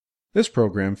This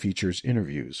program features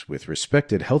interviews with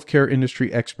respected healthcare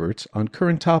industry experts on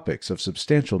current topics of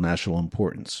substantial national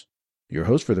importance. Your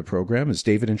host for the program is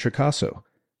David Intricasso,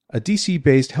 a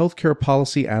DC-based healthcare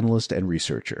policy analyst and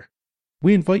researcher.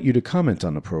 We invite you to comment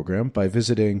on the program by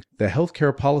visiting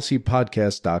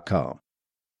thehealthcarepolicypodcast.com.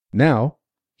 Now,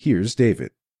 here's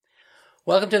David.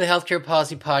 Welcome to the Healthcare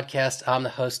Policy Podcast. I'm the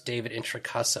host, David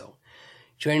Intricasso.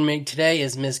 Joining me today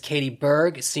is Ms. Katie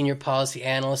Bergh, Senior Policy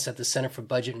Analyst at the Center for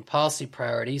Budget and Policy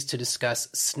Priorities, to discuss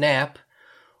SNAP,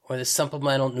 or the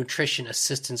Supplemental Nutrition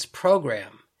Assistance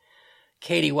Program.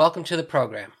 Katie, welcome to the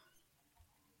program.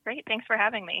 Great. Thanks for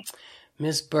having me.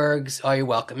 Ms. Bergh's, you're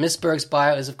welcome. Ms. Bergh's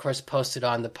bio is, of course, posted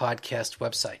on the podcast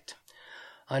website.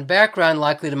 On background,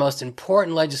 likely the most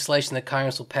important legislation that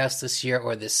Congress will pass this year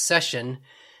or this session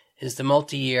is the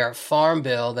multi-year farm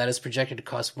bill that is projected to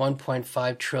cost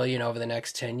 $1.5 trillion over the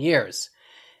next 10 years.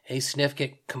 A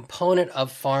significant component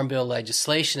of farm bill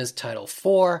legislation is Title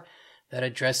IV that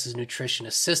addresses nutrition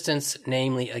assistance,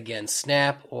 namely, again,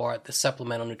 SNAP, or the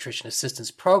Supplemental Nutrition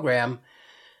Assistance Program,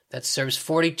 that serves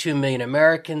 42 million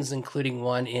Americans, including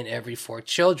 1 in every 4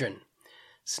 children.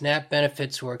 SNAP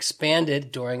benefits were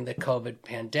expanded during the COVID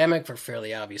pandemic for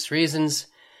fairly obvious reasons.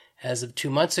 As of 2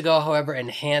 months ago, however,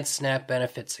 enhanced SNAP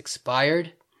benefits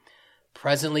expired.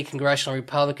 Presently, congressional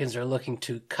Republicans are looking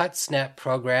to cut SNAP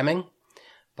programming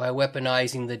by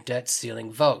weaponizing the debt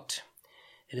ceiling vote.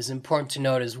 It is important to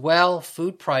note as well,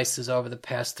 food prices over the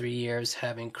past 3 years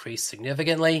have increased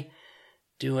significantly,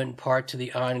 due in part to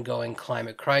the ongoing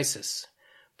climate crisis.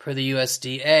 Per the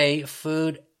USDA,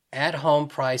 food at-home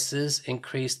prices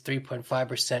increased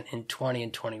 3.5% in 20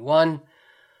 and 21,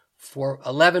 for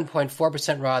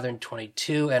 11.4% rather in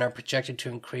 22, and are projected to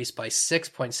increase by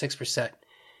 6.6%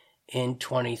 in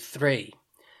 23.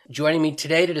 Joining me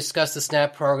today to discuss the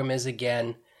SNAP program is,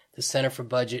 again, the Center for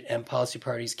Budget and Policy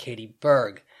Priorities, Katie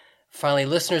Bergh. Finally,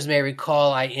 listeners may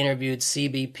recall I interviewed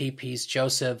CBPP's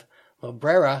Joseph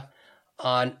Bergh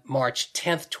on March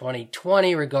 10th,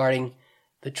 2020, regarding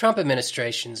the Trump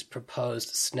administration's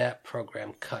proposed SNAP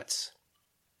program cuts.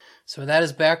 So with that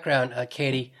as background,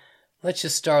 Katie, let's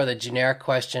just start with a generic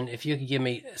question. If you could give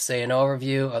me, say, an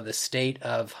overview of the state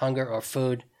of hunger or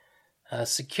food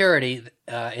security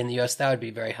in the U.S., that would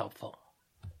be very helpful.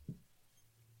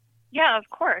 Yeah, of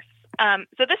course.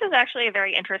 So this is actually a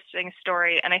very interesting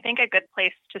story, and I think a good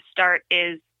place to start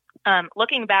is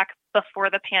looking back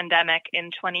before the pandemic in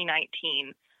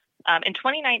 2019. In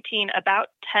 2019, about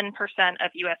 10% of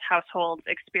U.S. households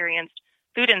experienced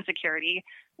food insecurity,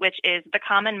 which is the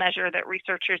common measure that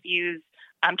researchers use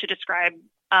to describe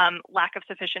lack of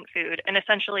sufficient food, and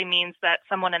essentially means that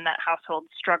someone in that household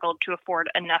struggled to afford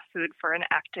enough food for an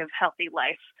active, healthy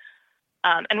life.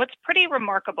 And what's pretty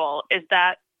remarkable is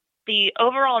that the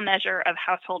overall measure of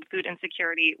household food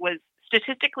insecurity was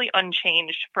statistically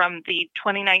unchanged from the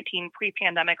 2019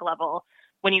 pre-pandemic level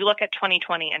when you look at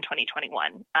 2020 and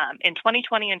 2021. In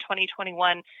 2020 and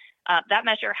 2021, that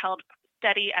measure held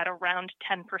steady at around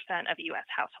 10% of U.S.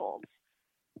 households.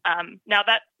 Now,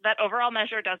 that overall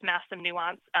measure does mask some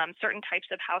nuance. Certain types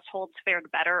of households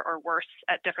fared better or worse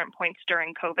at different points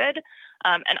during COVID.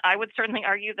 And I would certainly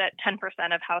argue that 10%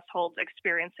 of households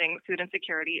experiencing food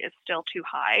insecurity is still too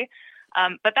high.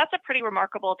 But that's a pretty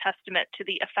remarkable testament to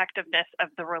the effectiveness of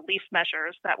the relief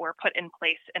measures that were put in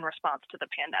place in response to the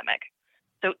pandemic.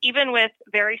 So even with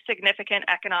very significant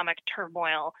economic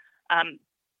turmoil,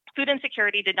 food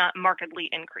insecurity did not markedly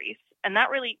increase. And that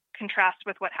really contrasts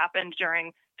with what happened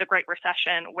during the Great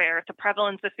Recession, where the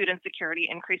prevalence of food insecurity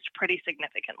increased pretty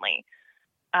significantly.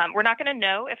 We're not going to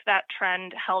know if that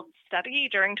trend held steady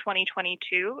during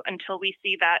 2022 until we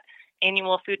see that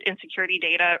annual food insecurity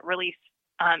data released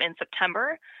in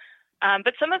September.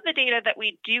 But some of the data that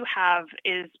we do have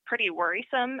is pretty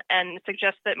worrisome and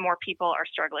suggests that more people are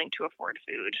struggling to afford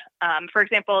food. For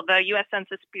example, the U.S.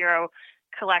 Census Bureau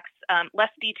collects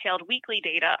less detailed weekly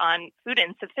data on food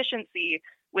insufficiency,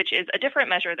 which is a different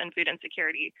measure than food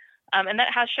insecurity. And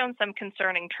that has shown some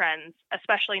concerning trends,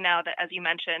 especially now that, as you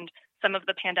mentioned, some of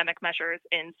the pandemic measures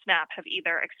in SNAP have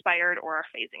either expired or are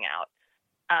phasing out.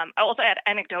 I'll also add,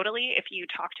 anecdotally, if you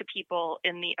talk to people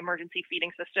in the emergency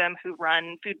feeding system who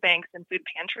run food banks and food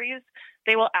pantries,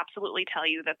 they will absolutely tell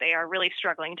you that they are really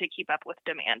struggling to keep up with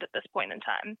demand at this point in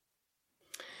time.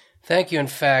 Thank you. In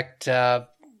fact,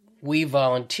 we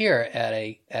volunteer at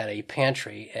a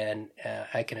pantry, and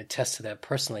I can attest to that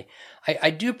personally.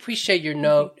 I do appreciate your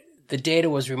note. The data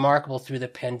was remarkable through the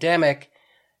pandemic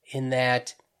in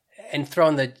that, and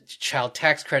throwing the child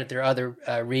tax credit, there are other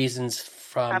reasons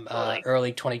from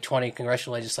early 2020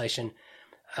 congressional legislation.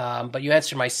 But you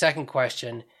answered my second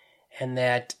question, and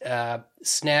that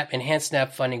enhanced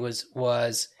SNAP funding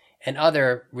was and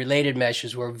other related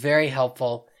measures were very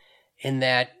helpful in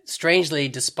that, strangely,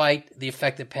 despite the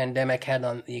effect the pandemic had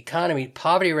on the economy,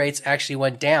 poverty rates actually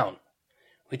went down,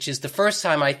 which is the first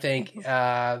time I think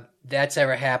that's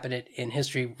ever happened in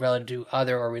history relative to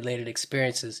other or related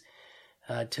experiences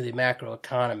to the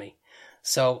macroeconomy.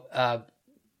 So,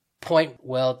 point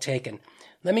well taken.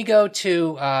 Let me go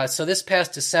to, so this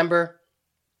past December,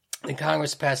 the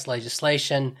Congress passed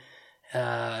legislation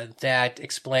that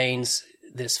explains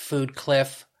this food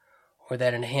cliff, or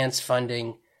that enhanced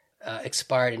funding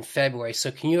expired in February.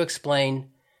 So can you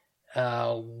explain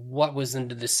what was in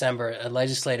the December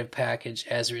legislative package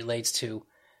as it relates to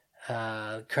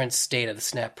current state of the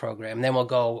SNAP program? And then we'll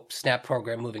go SNAP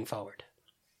program moving forward.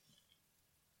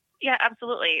 Yeah,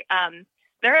 absolutely.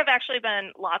 There have actually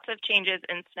been lots of changes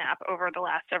in SNAP over the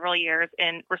last several years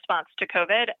in response to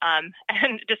COVID,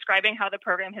 and describing how the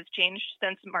program has changed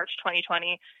since March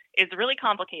 2020 is really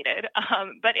complicated.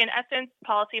 But in essence,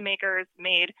 policymakers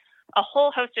made a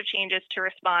whole host of changes to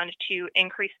respond to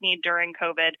increased need during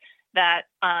COVID that,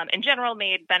 in general,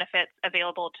 made benefits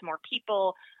available to more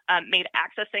people, made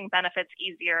accessing benefits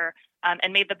easier,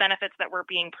 and made the benefits that were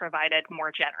being provided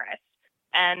more generous.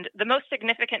 And the most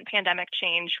significant pandemic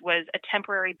change was a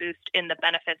temporary boost in the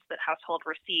benefits that households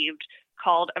received,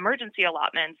 called emergency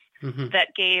allotments,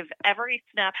 that gave every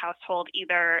SNAP household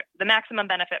either the maximum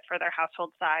benefit for their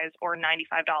household size or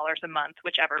 $95 a month,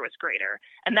 whichever was greater.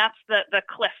 And that's the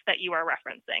cliff that you are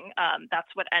referencing.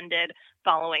 That's what ended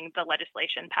following the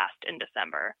legislation passed in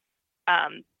December.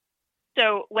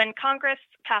 So when Congress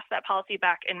passed that policy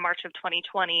back in March of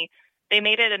 2020, they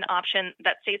made it an option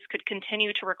that states could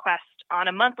continue to request on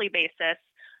a monthly basis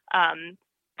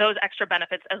those extra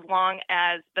benefits as long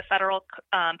as the federal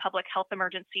public health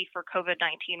emergency for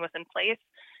COVID-19 was in place,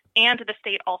 and the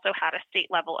state also had a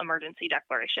state-level emergency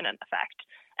declaration in effect.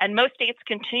 And most states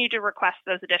continued to request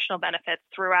those additional benefits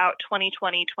throughout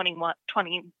 2020,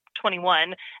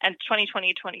 2021, and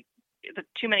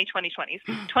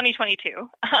 2022,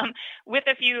 with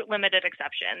a few limited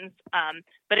exceptions.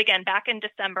 But again, back in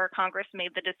December, Congress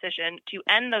made the decision to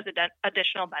end those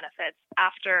additional benefits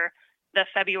after the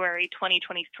February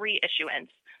 2023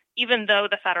 issuance, even though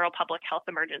the federal public health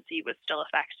emergency was still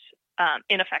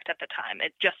in effect at the time.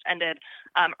 It just ended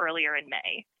earlier in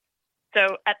May.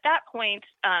 So at that point,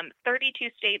 32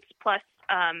 states plus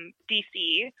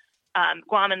DC,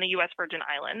 Guam and the U.S. Virgin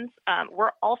Islands,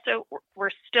 were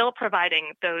still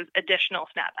providing those additional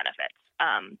SNAP benefits,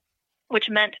 which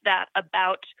meant that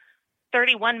about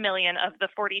 31 million of the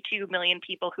 42 million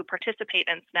people who participate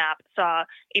in SNAP saw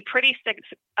a pretty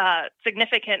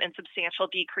significant and substantial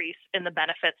decrease in the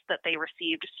benefits that they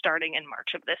received starting in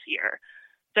March of this year.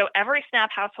 So every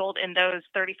SNAP household in those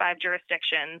 35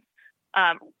 jurisdictions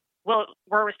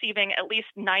were receiving at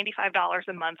least $95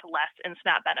 a month less in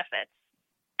SNAP benefits.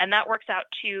 And that works out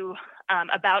to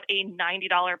about a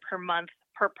 $90 per month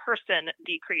per person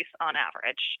decrease on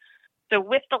average. So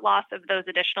with the loss of those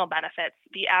additional benefits,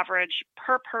 the average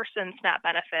per person SNAP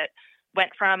benefit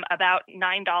went from about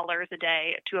 $9 a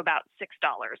day to about $6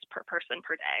 per person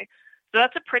per day. So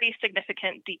that's a pretty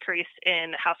significant decrease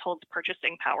in households'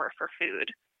 purchasing power for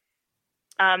food.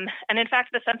 And in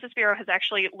fact, the Census Bureau has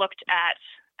actually looked at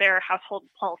their household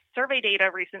pulse survey data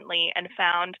recently and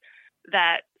found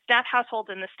that SNAP households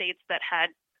in the states that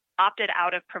had opted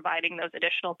out of providing those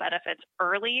additional benefits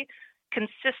early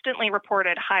consistently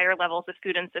reported higher levels of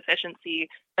food insufficiency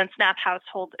than SNAP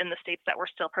households in the states that were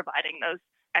still providing those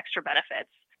extra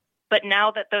benefits. But now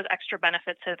that those extra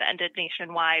benefits have ended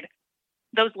nationwide,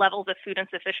 those levels of food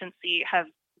insufficiency have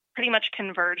pretty much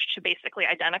converged to basically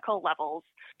identical levels.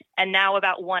 And now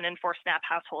about 1 in 4 SNAP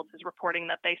households is reporting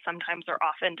that they sometimes or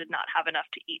often did not have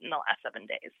enough to eat in the last 7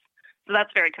 days. So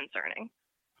that's very concerning.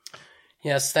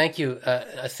 Yes, thank you.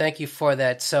 Thank you for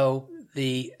that. So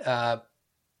the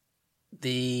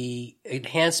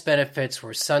enhanced benefits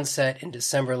were sunset in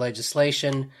December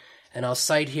legislation, and I'll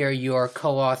cite here your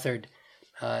co-authored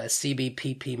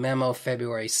CBPP memo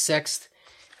February 6th,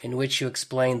 in which you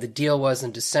explained the deal was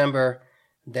in December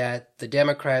that the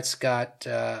Democrats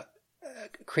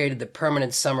created the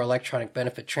permanent summer electronic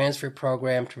benefit transfer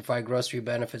program to provide grocery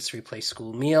benefits to replace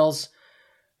school meals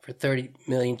for 30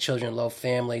 million children in low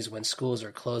families when schools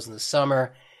are closed in the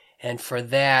summer. And for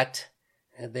that,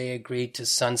 they agreed to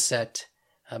sunset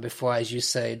before, as you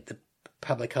say, the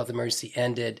public health emergency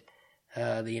ended,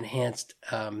 the enhanced,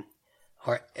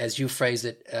 or as you phrase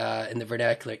it in the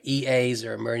vernacular, EAs,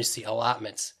 or emergency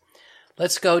allotments.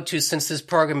 Let's go to, since this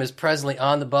program is presently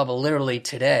on the bubble literally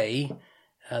today,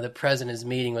 the president is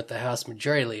meeting with the House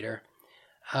Majority Leader.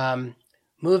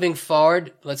 Moving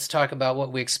forward, let's talk about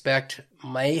what we expect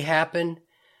may happen.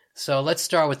 So let's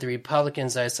start with the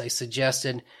Republicans. As I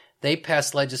suggested, they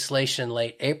passed legislation in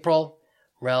late April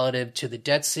relative to the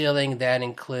debt ceiling that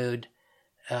include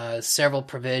several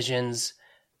provisions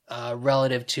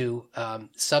relative to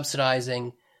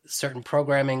subsidizing certain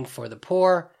programming for the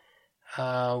poor.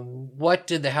 What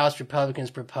did the House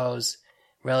Republicans propose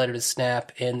relative to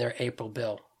SNAP in their April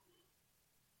bill?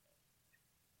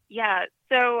 Yeah,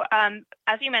 so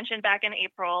as you mentioned, back in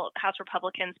April, House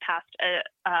Republicans passed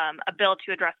a bill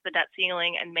to address the debt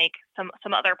ceiling and make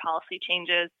some other policy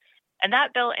changes. And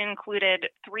that bill included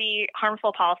 3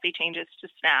 harmful policy changes to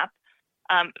SNAP.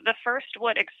 The first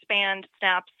would expand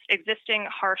SNAP's existing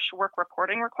harsh work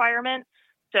reporting requirement.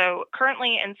 So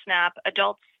currently in SNAP,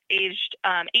 adults aged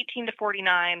 18 to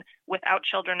 49 without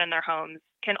children in their homes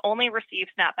can only receive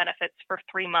SNAP benefits for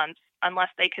 3 months unless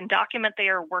they can document they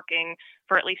are working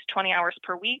for at least 20 hours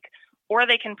per week, or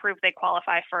they can prove they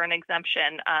qualify for an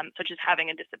exemption, such as having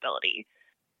a disability.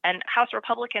 And House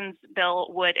Republicans' bill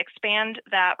would expand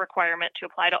that requirement to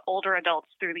apply to older adults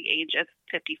through the age of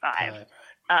 55.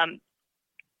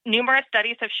 Numerous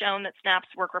studies have shown that SNAP's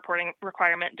work reporting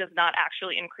requirement does not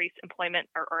actually increase employment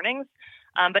or earnings,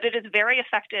 but it is very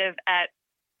effective at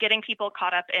getting people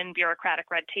caught up in bureaucratic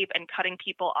red tape and cutting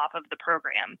people off of the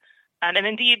program. And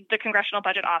indeed, the Congressional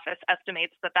Budget Office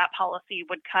estimates that that policy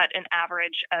would cut an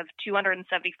average of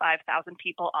 275,000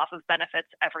 people off of benefits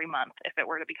every month if it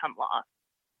were to become law.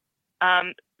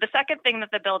 The second thing that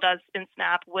the bill does in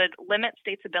SNAP would limit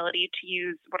states' ability to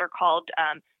use what are called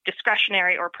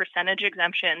discretionary or percentage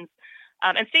exemptions.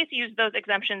 And states use those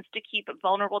exemptions to keep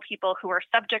vulnerable people who are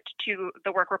subject to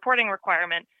the work reporting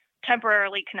requirement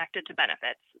temporarily connected to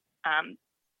benefits.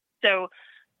 So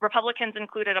Republicans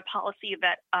included a policy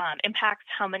that impacts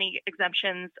how many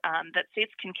exemptions that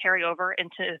states can carry over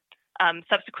into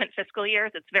subsequent fiscal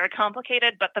years. It's very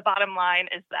complicated, but the bottom line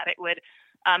is that it would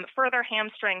further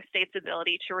hamstring states'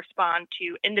 ability to respond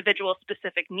to individual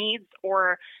specific needs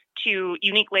or to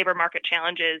unique labor market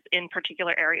challenges in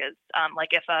particular areas, like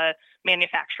if a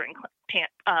manufacturing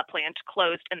plant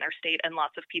closed in their state and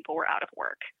lots of people were out of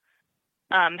work.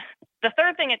 The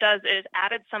third thing it does is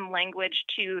added some language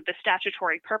to the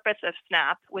statutory purpose of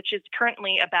SNAP, which is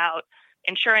currently about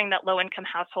ensuring that low-income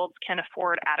households can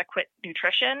afford adequate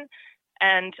nutrition.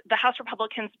 And the House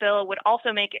Republicans' bill would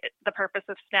also make it the purpose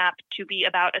of SNAP to be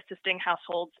about assisting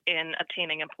households in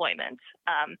obtaining employment,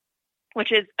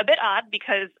 which is a bit odd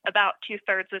because about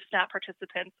 2/3 of SNAP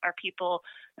participants are people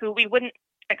who we wouldn't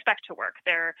expect to work.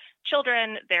 They're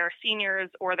children, they're seniors,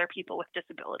 or they're people with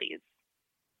disabilities.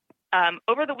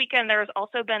 Over the weekend, there has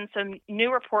also been some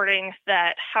new reporting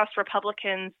that House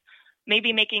Republicans may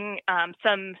be making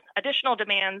some additional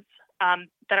demands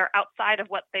that are outside of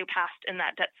what they passed in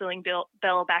that debt ceiling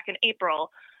bill back in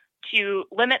April to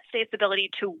limit states' ability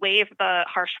to waive the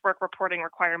harsh work reporting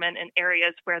requirement in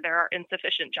areas where there are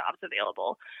insufficient jobs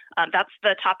available. That's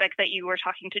the topic that you were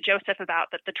talking to Joseph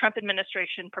about that the Trump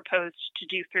administration proposed to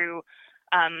do through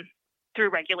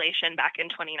regulation back in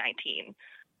 2019.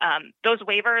 Those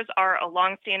waivers are a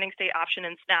longstanding state option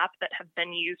in SNAP that have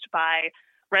been used by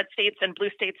red states and blue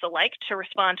states alike to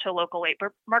respond to local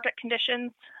labor market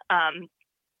conditions.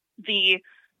 The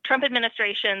Trump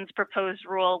administration's proposed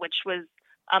rule, which was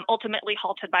ultimately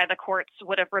halted by the courts,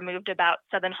 would have removed about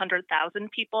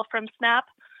 700,000 people from SNAP.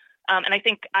 And I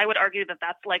think I would argue that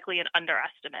that's likely an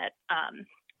underestimate.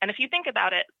 And if you think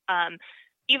about it,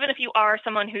 even if you are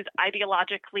someone who's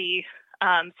ideologically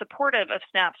supportive of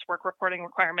SNAP's work reporting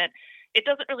requirement, it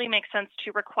doesn't really make sense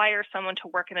to require someone to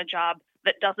work in a job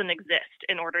that doesn't exist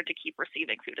in order to keep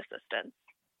receiving food assistance.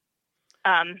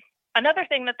 Another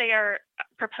thing that they are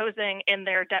proposing in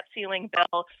their debt ceiling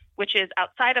bill, which is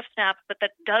outside of SNAP, but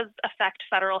that does affect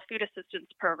federal food assistance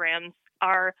programs,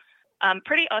 are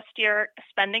pretty austere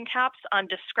spending caps on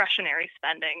discretionary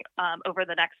spending over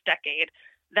the next decade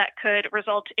that could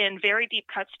result in very deep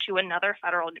cuts to another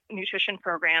federal nutrition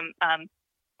program,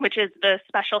 which is the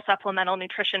Special Supplemental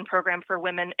Nutrition Program for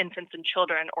Women, Infants, and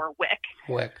Children, or WIC.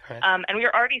 WIC, right. And we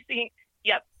are already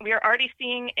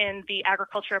seeing in the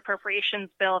Agriculture Appropriations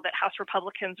Bill that House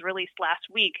Republicans released last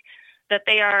week that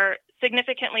they are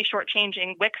significantly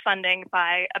shortchanging WIC funding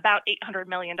by about $800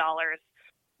 million,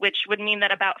 which would mean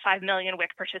that about 5 million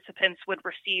WIC participants would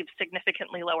receive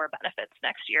significantly lower benefits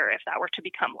next year if that were to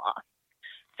become law.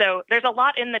 So there's a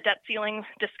lot in the debt ceiling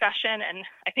discussion, and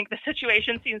I think the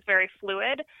situation seems very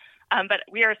fluid, but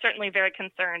we are certainly very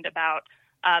concerned about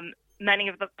many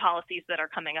of the policies that are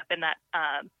coming up in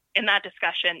that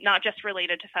discussion, not just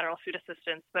related to federal food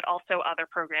assistance, but also other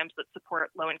programs that support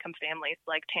low-income families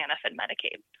like TANF and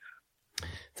Medicaid.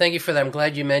 Thank you for that. I'm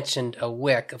glad you mentioned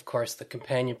WIC, of course, the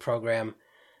companion program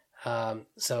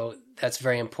So that's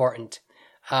very important.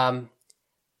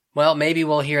 Well, maybe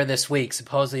we'll hear this week.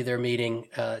 Supposedly they're meeting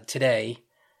today,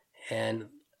 and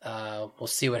we'll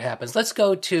see what happens. Let's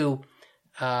go to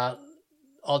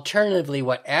alternatively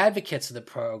what advocates of the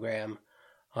program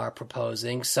are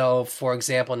proposing. So, for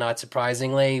example, not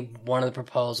surprisingly, one of the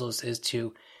proposals is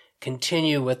to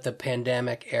continue with the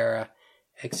pandemic era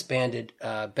expanded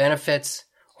benefits,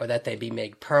 or that they be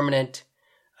made permanent.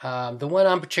 The one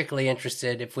I'm particularly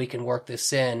interested, if we can work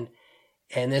this in,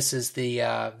 and this is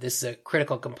a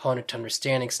critical component to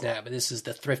understanding SNAP, but this is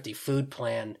the Thrifty Food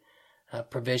Plan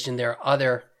provision. There are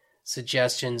other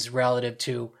suggestions relative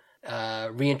to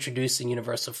reintroducing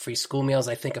universal free school meals.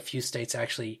 I think a few states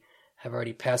actually have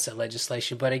already passed that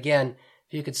legislation. But again,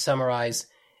 if you could summarize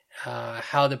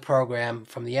how the program,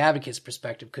 from the advocate's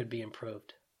perspective, could be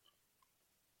improved.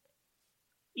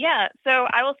 Yeah, so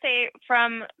I will say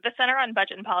from the Center on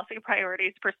Budget and Policy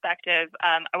Priorities perspective,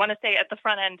 I want to say at the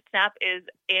front end, SNAP is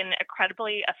an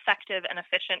incredibly effective and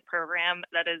efficient program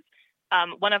that is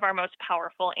one of our most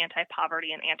powerful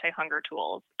anti-poverty and anti-hunger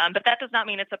tools. But that does not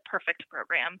mean it's a perfect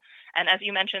program. And as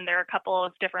you mentioned, there are a couple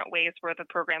of different ways where the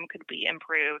program could be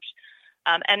improved.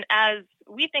 And as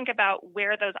we think about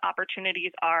where those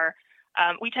opportunities are,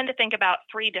 we tend to think about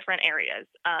three different areas.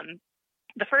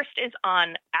 The first is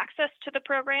on access to the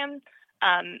program.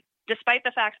 Despite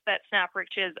the fact that SNAP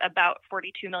reaches about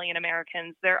 42 million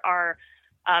Americans, there are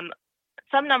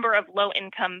some number of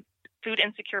low-income, food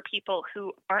insecure people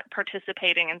who aren't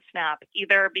participating in SNAP,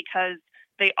 either because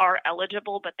they are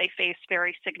eligible, but they face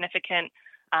very significant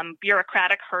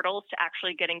bureaucratic hurdles to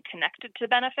actually getting connected to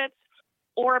benefits,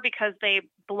 or because they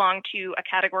belong to a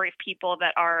category of people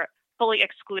that are fully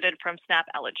excluded from SNAP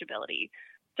eligibility.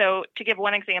 So to give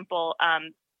one example,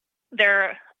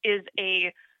 there is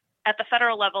at the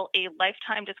federal level, a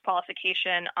lifetime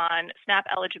disqualification on SNAP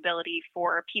eligibility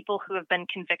for people who have been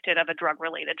convicted of a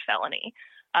drug-related felony.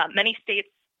 Many states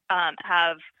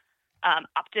have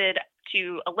opted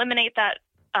to eliminate that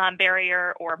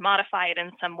barrier or modify it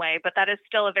in some way, but that is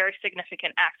still a very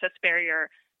significant access barrier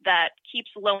that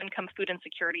keeps low-income food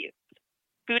insecure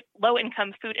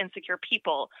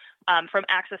people from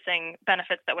accessing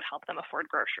benefits that would help them afford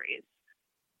groceries.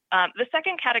 The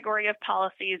second category of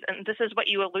policies, and this is what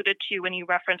you alluded to when you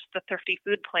referenced the Thrifty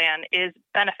Food Plan, is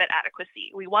benefit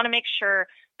adequacy. We want to make sure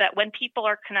that when people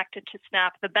are connected to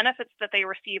SNAP, the benefits that they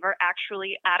receive are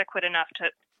actually adequate enough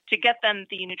to get them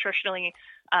the nutritionally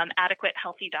adequate,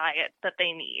 healthy diet that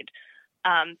they need.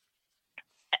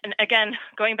 And again,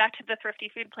 going back to the Thrifty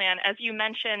Food Plan, as you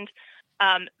mentioned,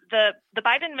 the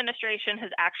Biden administration has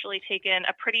actually taken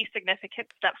a pretty significant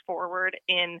step forward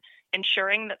in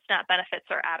ensuring that SNAP benefits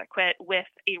are adequate with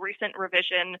a recent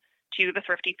revision to the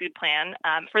Thrifty Food Plan.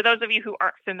 For those of you who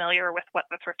aren't familiar with what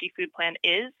the Thrifty Food Plan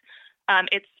is,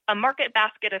 it's a market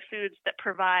basket of foods that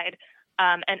provide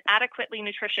an adequately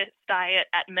nutritious diet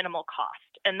at minimal cost.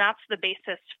 And that's the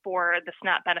basis for the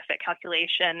SNAP benefit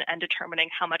calculation and determining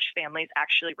how much families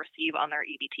actually receive on their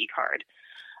EBT card.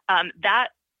 That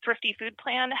Thrifty Food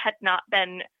Plan had not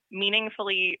been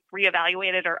meaningfully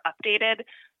reevaluated or updated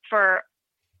for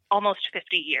almost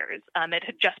 50 years. It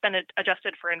had just been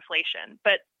adjusted for inflation.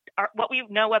 But what we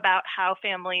know about how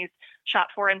families shop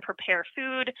for and prepare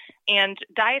food and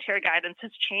dietary guidance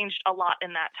has changed a lot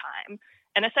in that time.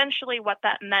 And essentially what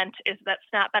that meant is that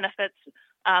SNAP benefits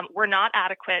were not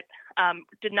adequate,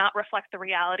 did not reflect the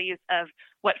realities of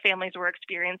what families were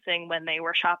experiencing when they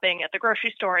were shopping at the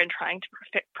grocery store and trying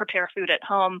to prepare food at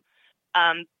home.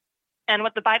 And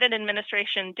what the Biden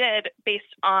administration did, based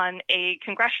on a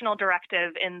congressional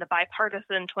directive in the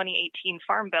bipartisan 2018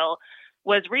 Farm Bill,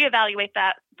 was reevaluate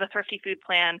the Thrifty Food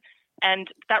Plan, and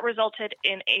that resulted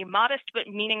in a modest but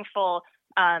meaningful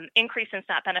increase in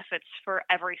SNAP benefits for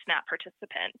every SNAP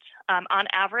participant. On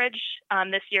average,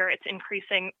 this year, it's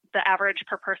increasing the average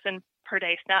per person per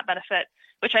day SNAP benefit,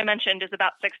 which I mentioned is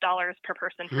about $6 per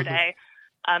person per day.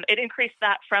 It increased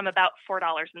that from about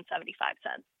 $4.75.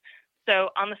 So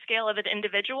on the scale of an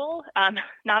individual,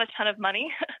 not a ton of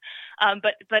money,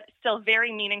 but still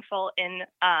very meaningful in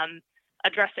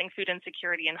addressing food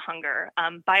insecurity and hunger.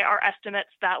 By our estimates,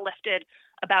 that lifted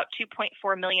about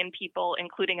 2.4 million people,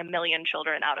 including 1 million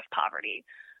children, out of poverty.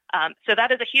 So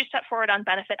that is a huge step forward on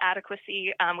benefit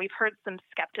adequacy. We've heard some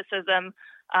skepticism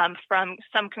from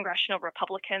some congressional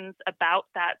Republicans about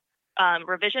that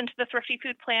revision to the Thrifty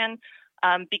Food Plan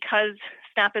because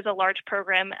SNAP is a large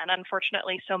program and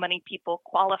unfortunately so many people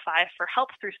qualify for help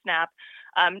through SNAP.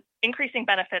 Increasing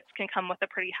benefits can come with a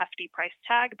pretty hefty price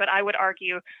tag, but I would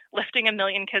argue lifting 1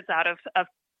 million kids out of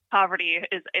poverty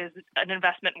is an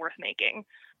investment worth making,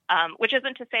 which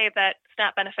isn't to say that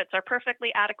SNAP benefits are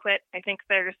perfectly adequate. I think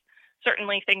there's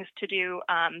certainly things to do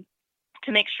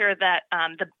to make sure that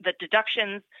the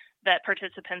deductions that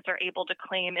participants are able to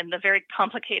claim in the very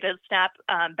complicated SNAP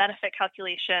benefit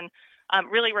calculation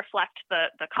really reflect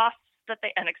the costs that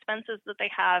they and expenses that they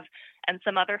have, and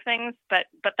some other things. But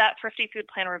that Thrifty Food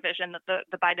Plan revision that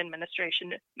the Biden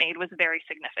administration made was very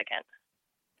significant.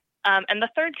 And the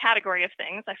third category of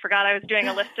things, I forgot I was doing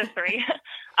a list of three,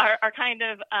 are kind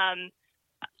of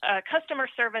customer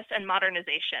service and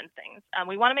modernization things.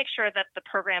 We want to make sure that the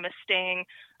program is staying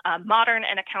modern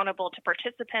and accountable to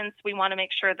participants. We want to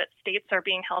make sure that states are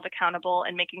being held accountable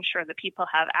and making sure that people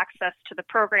have access to the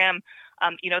program,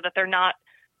 that they're not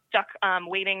stuck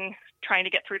waiting, trying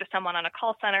to get through to someone on a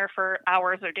call center for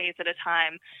hours or days at a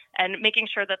time, and making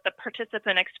sure that the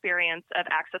participant experience of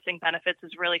accessing benefits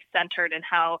is really centered in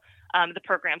how the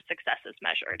program's success is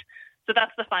measured. So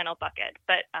that's the final bucket.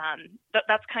 But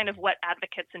that's kind of what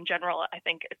advocates in general, I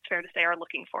think it's fair to say, are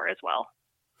looking for as well.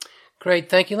 Great,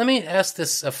 thank you. Let me ask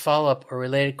this a follow-up or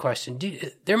related question.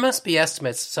 There must be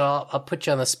estimates, so I'll put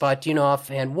you on the spot. Do you know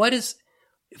offhand,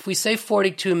 if we say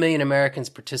 42 million Americans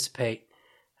participate,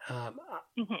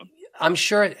 I'm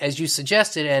sure, as you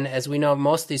suggested, and as we know,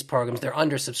 most of these programs, they're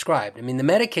undersubscribed. I mean, the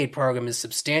Medicaid program is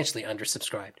substantially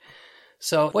undersubscribed.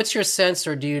 So what's your sense,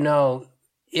 or do you know,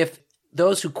 if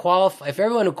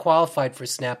everyone who qualified for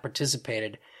SNAP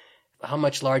participated, how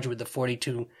much larger would the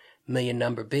 42 million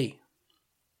number be?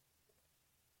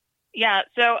 Yeah,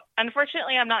 so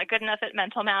unfortunately, I'm not good enough at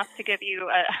mental math to give you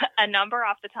a number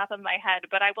off the top of my head,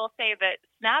 but I will say that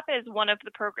SNAP is one of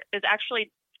the is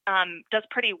actually does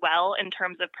pretty well in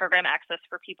terms of program access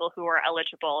for people who are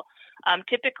eligible.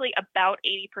 Typically, about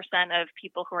 80% of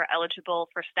people who are eligible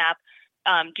for SNAP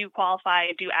do qualify,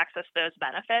 do access those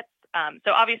benefits.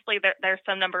 So obviously, there's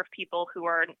some number of people who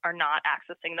are not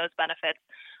accessing those benefits.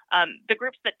 The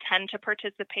groups that tend to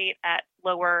participate at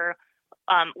lower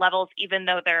levels, even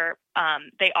though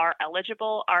they are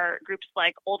eligible, are groups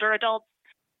like older adults.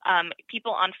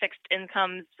 People on fixed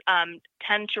incomes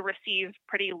tend to receive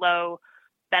pretty low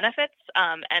benefits,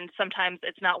 and sometimes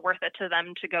it's not worth it to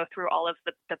them to go through all of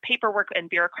the paperwork and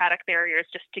bureaucratic barriers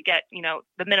just to get,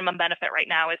 the minimum benefit right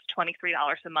now is $23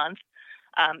 a month.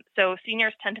 So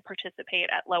seniors tend to participate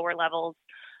at lower levels.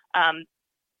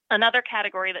 Another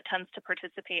category that tends to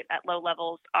participate at low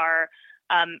levels are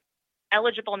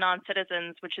eligible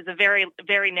non-citizens, which is a very,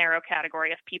 very narrow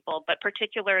category of people, but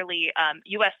particularly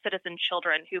U.S. citizen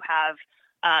children who have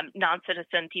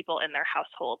non-citizen people in their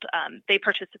household. They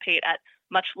participate at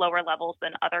much lower levels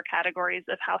than other categories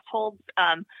of households.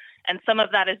 And some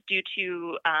of that is due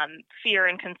to fear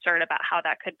and concern about how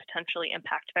that could potentially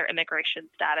impact their immigration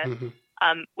status,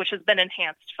 which has been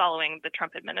enhanced following the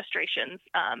Trump administration's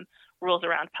rules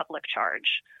around public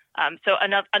charge. So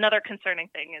another concerning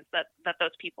thing is that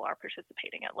those people are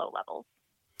participating at low levels.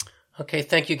 Okay,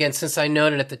 thank you again. Since I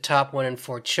noted at the top 1 in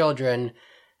 4 children,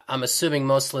 I'm assuming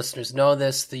most listeners know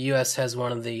this. The U.S. has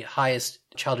one of the highest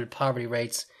childhood poverty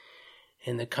rates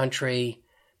in the country.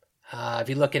 If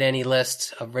you look at any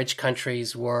list of rich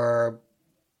countries, we're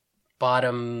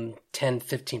bottom 10,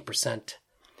 15%.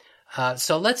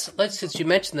 So let's since you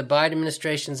mentioned the Biden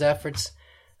administration's efforts,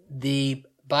 the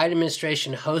Biden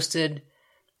administration hosted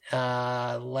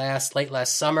late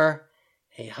last summer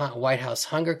a White House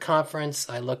hunger conference.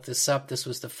 I looked this up. This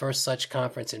was the first such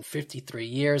conference in 53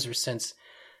 years, or since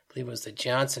I believe it was the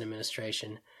Johnson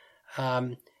administration.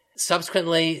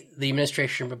 Subsequently, the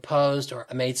administration proposed or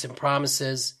made some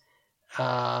promises,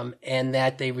 and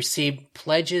that they received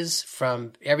pledges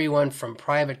from everyone from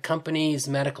private companies,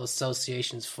 medical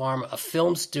associations, pharma, a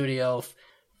film studio,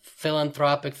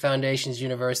 philanthropic foundations,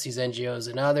 universities, NGOs,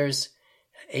 and others.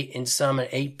 In sum, an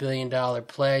 $8 billion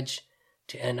pledge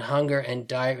to end hunger and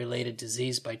diet-related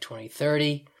disease by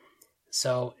 2030.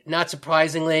 So, not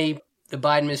surprisingly, the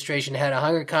Biden administration had a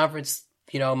hunger conference,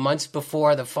 months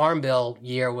before the Farm Bill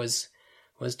year was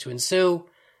to ensue.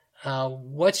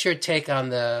 What's your take on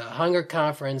the hunger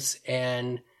conference,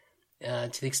 and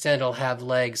to the extent it'll have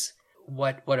legs,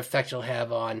 what effect it'll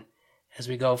have on as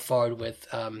we go forward with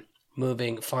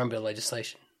moving Farm Bill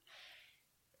legislation?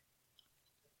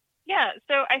 Yeah,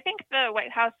 so I think the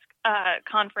White House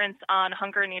conference on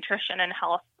hunger, nutrition, and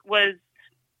health was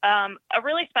a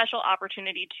really special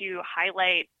opportunity to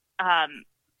highlight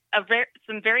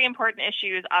some very important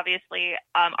issues. Obviously,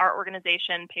 our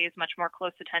organization pays much more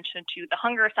close attention to the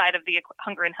hunger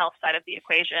and health side of the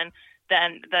equation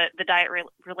than the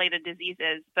diet-related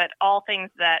diseases, but all things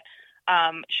that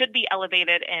should be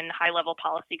elevated in high-level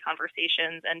policy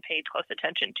conversations and paid close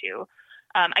attention to.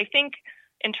 I think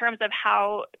in terms of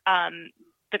how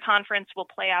the conference will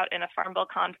play out in a Farm Bill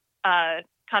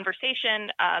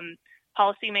conversation,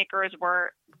 policymakers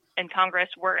were in Congress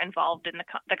were involved in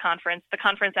the conference. The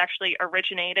conference actually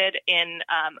originated in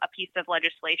a piece of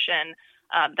legislation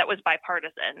that was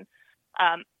bipartisan.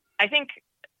 I think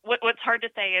what's hard to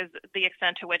say is the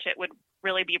extent to which it would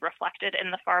really be reflected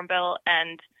in the Farm Bill,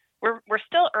 and we're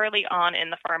still early on in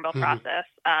the Farm Bill process.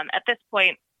 At this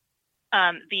point,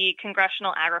 the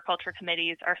congressional agriculture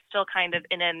committees are still kind of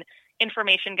in an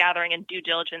information gathering and due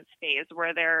diligence phase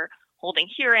where they're holding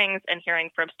hearings and hearing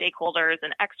from stakeholders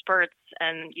and experts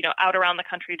and, out around the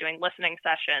country doing listening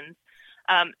sessions.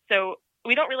 So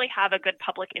we don't really have a good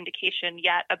public indication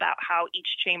yet about how each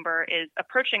chamber is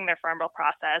approaching their Farm Bill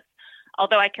process.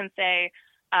 Although I can say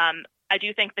I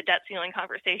do think the debt ceiling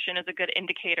conversation is a good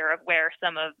indicator of where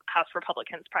some of House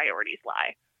Republicans' priorities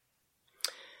lie.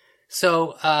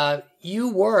 So you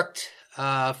worked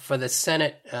for the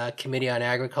Senate Committee on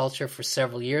Agriculture for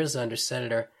several years under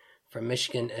Senator from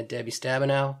Michigan, Debbie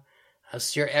Stabenow.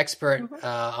 So you're expert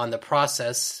on the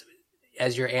process,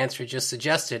 as your answer just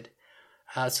suggested.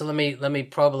 So let me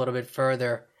probe a little bit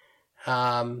further.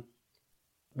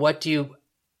 What do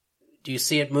you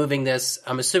see it moving this?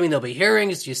 I'm assuming there'll be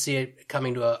hearings. Do you see it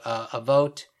coming to a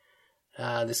vote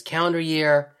this calendar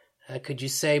year? Could you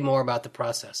say more about the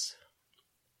process?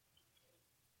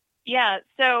 Yeah,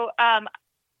 so I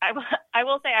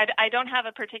will say I don't have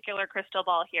a particular crystal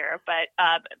ball here, but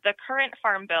the current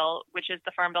Farm Bill, which is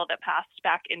the Farm Bill that passed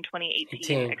back in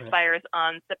 2018,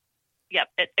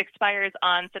 expires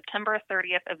on September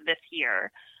 30th of this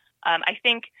year. I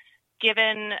think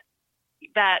given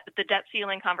that the debt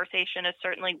ceiling conversation is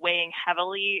certainly weighing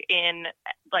heavily in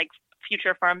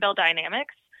future Farm Bill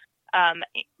dynamics,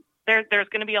 there's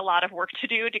going to be a lot of work to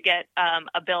do to get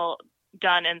a bill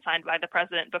done and signed by the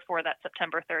president before that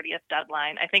September 30th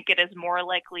deadline. I think it is more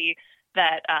likely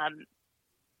that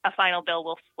a final bill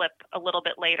will slip a little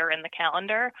bit later in the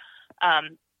calendar.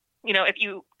 If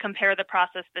you compare the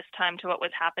process this time to what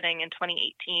was happening in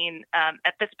 2018,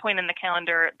 at this point in the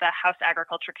calendar, the House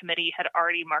Agriculture Committee had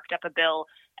already marked up a bill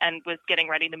and was getting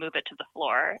ready to move it to the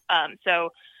floor.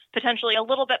 So potentially a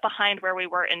little bit behind where we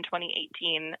were in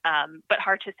 2018, but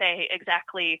hard to say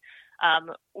exactly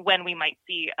when we might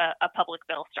see a public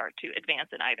bill start to advance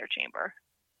in either chamber.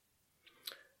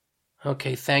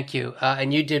 Okay, thank you.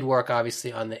 And you did work,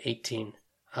 obviously, on the 18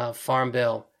 Farm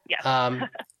Bill. Yes.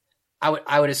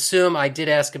 I would assume, I did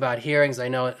ask about hearings. I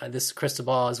know this is crystal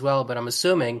ball as well, but I'm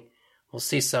assuming we'll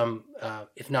see some,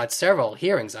 if not several,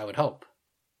 hearings, I would hope.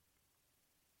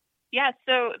 Yeah,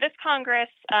 so this Congress,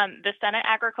 the Senate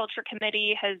Agriculture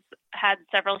Committee has had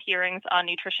several hearings on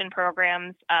nutrition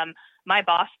programs. My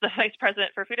boss, the Vice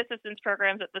President for Food Assistance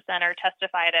Programs at the Center,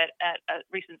 testified at a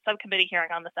recent subcommittee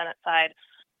hearing on the Senate side.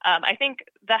 I think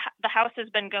the House has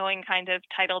been going kind of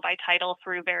title by title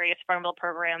through various Farm Bill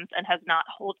programs and has not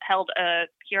held a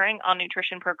hearing on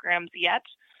nutrition programs yet.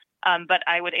 But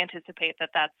I would anticipate that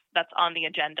that's on the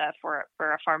agenda for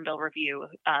a Farm Bill review,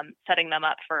 setting them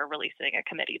up for releasing a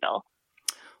committee bill.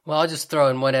 Well, I'll just throw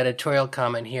in one editorial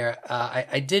comment here.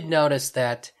 I did notice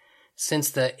that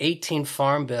since the 18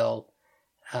 Farm Bill,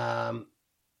 or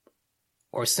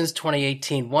since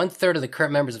 2018, 1/3 of the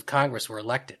current members of Congress were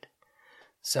elected.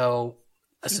 So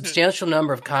a substantial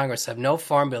number of Congress have no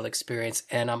Farm Bill experience,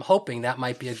 and I'm hoping that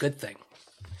might be a good thing.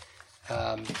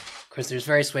 Because there's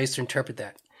various ways to interpret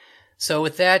that. So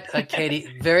with that,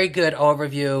 Katie, very good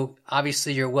overview.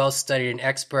 Obviously, you're well-studied and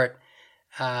expert.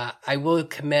 I will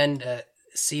commend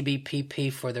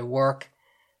CBPP for their work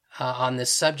on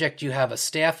this subject. You have a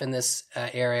staff in this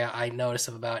area, I notice,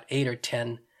 of about 8 or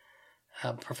 10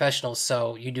 professionals.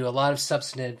 So you do a lot of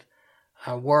substantive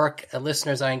work.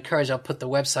 Listeners, I'll put the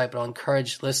website, but I'll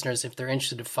encourage listeners, if they're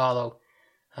interested, to follow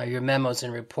your memos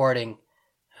and reporting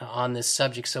on this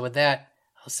subject. So with that,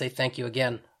 I'll say thank you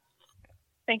again.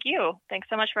 Thank you. Thanks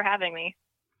so much for having me.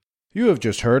 You have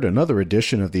just heard another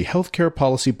edition of the Healthcare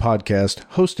Policy Podcast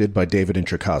hosted by David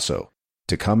Introcaso.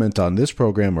 To comment on this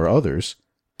program or others,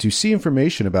 to see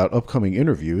information about upcoming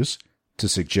interviews, to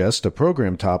suggest a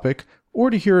program topic, or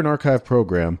to hear an archive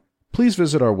program, please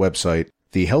visit our website,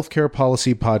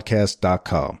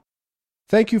 thehealthcarepolicypodcast.com.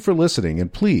 Thank you for listening,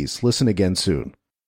 and please listen again soon.